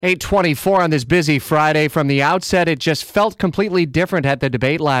8:24 on this busy Friday. From the outset, it just felt completely different at the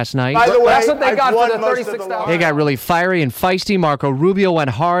debate last night. By the way, that's what they got for the They got really fiery and feisty. Marco Rubio went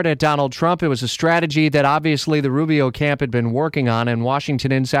hard at Donald Trump. It was a strategy that obviously the Rubio camp had been working on, and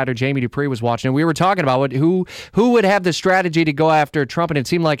Washington insider Jamie Dupree was watching. And we were talking about who would have the strategy to go after Trump, and it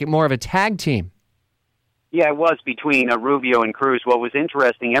seemed like more of a tag team. Yeah, it was between Rubio and Cruz. What was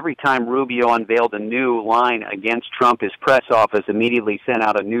interesting, every time Rubio unveiled a new line against Trump, his press office immediately sent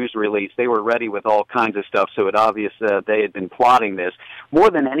out a news release. They were ready with all kinds of stuff, so it obvious they had been plotting this. More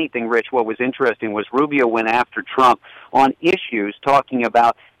than anything, Rich, what was interesting was Rubio went after Trump on issues, talking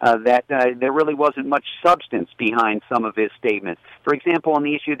about that there really wasn't much substance behind some of his statements. For example, on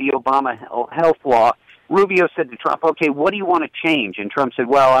the issue of the Obama health law, Rubio said to Trump, okay, what do you want to change? And Trump said,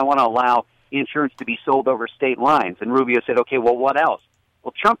 well, I want to allow insurance to be sold over state lines. And Rubio said, okay, well, what else?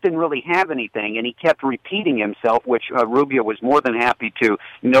 Well, Trump didn't really have anything, and he kept repeating himself, which Rubio was more than happy to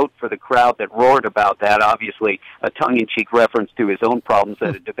note for the crowd that roared about that, obviously a tongue-in-cheek reference to his own problems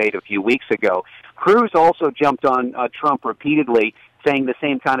at a debate a few weeks ago. Cruz also jumped on Trump repeatedly, saying the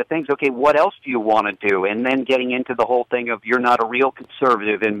same kind of things. Okay, what else do you want to do? And then getting into the whole thing of you're not a real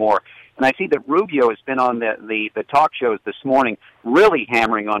conservative and more. And I see that Rubio has been on the talk shows this morning really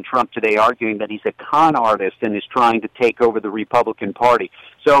hammering on Trump today, arguing that he's a con artist and is trying to take over the Republican Party.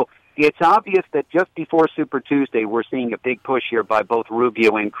 So it's obvious that just before Super Tuesday, we're seeing a big push here by both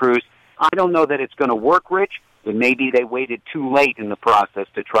Rubio and Cruz. I don't know that it's going to work, Rich. But maybe they waited too late in the process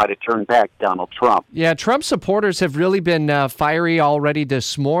to try to turn back Donald Trump. Yeah, Trump supporters have really been fiery already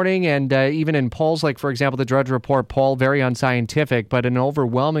this morning, and even in polls, like, for example, the Drudge Report poll, very unscientific, but an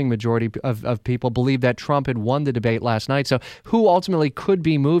overwhelming majority of people believe that Trump had won the debate last night. So who ultimately could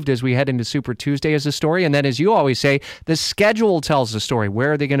be moved as we head into Super Tuesday is the story. And then, as you always say, the schedule tells the story.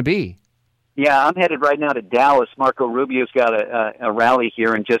 Where are they going to be? Yeah, I'm headed right now to Dallas. Marco Rubio's got a rally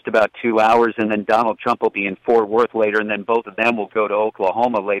here in just about 2 hours, and then Donald Trump will be in Fort Worth later, and then both of them will go to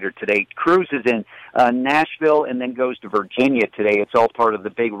Oklahoma later today. Cruz is in Nashville and then goes to Virginia today. It's all part of the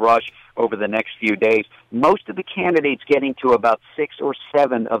big rush over the next few days. Most of the candidates getting to about 6 or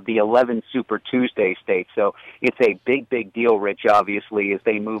 7 of the 11 Super Tuesday states, so it's a big, big deal, Rich, obviously, as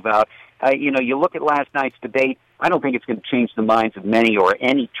they move out. You look at last night's debate, I don't think it's going to change the minds of many or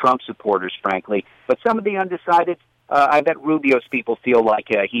any Trump supporters, frankly. But some of the undecided, I bet Rubio's people feel like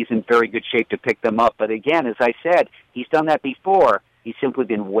he's in very good shape to pick them up. But again, as I said, he's done that before. He's simply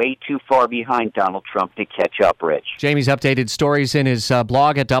been way too far behind Donald Trump to catch up, Rich. Jamie's updated stories in his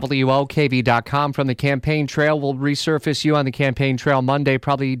blog at WOKV.com from the campaign trail. We'll resurface you on the campaign trail Monday,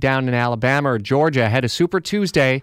 probably down in Alabama or Georgia ahead of Super Tuesday.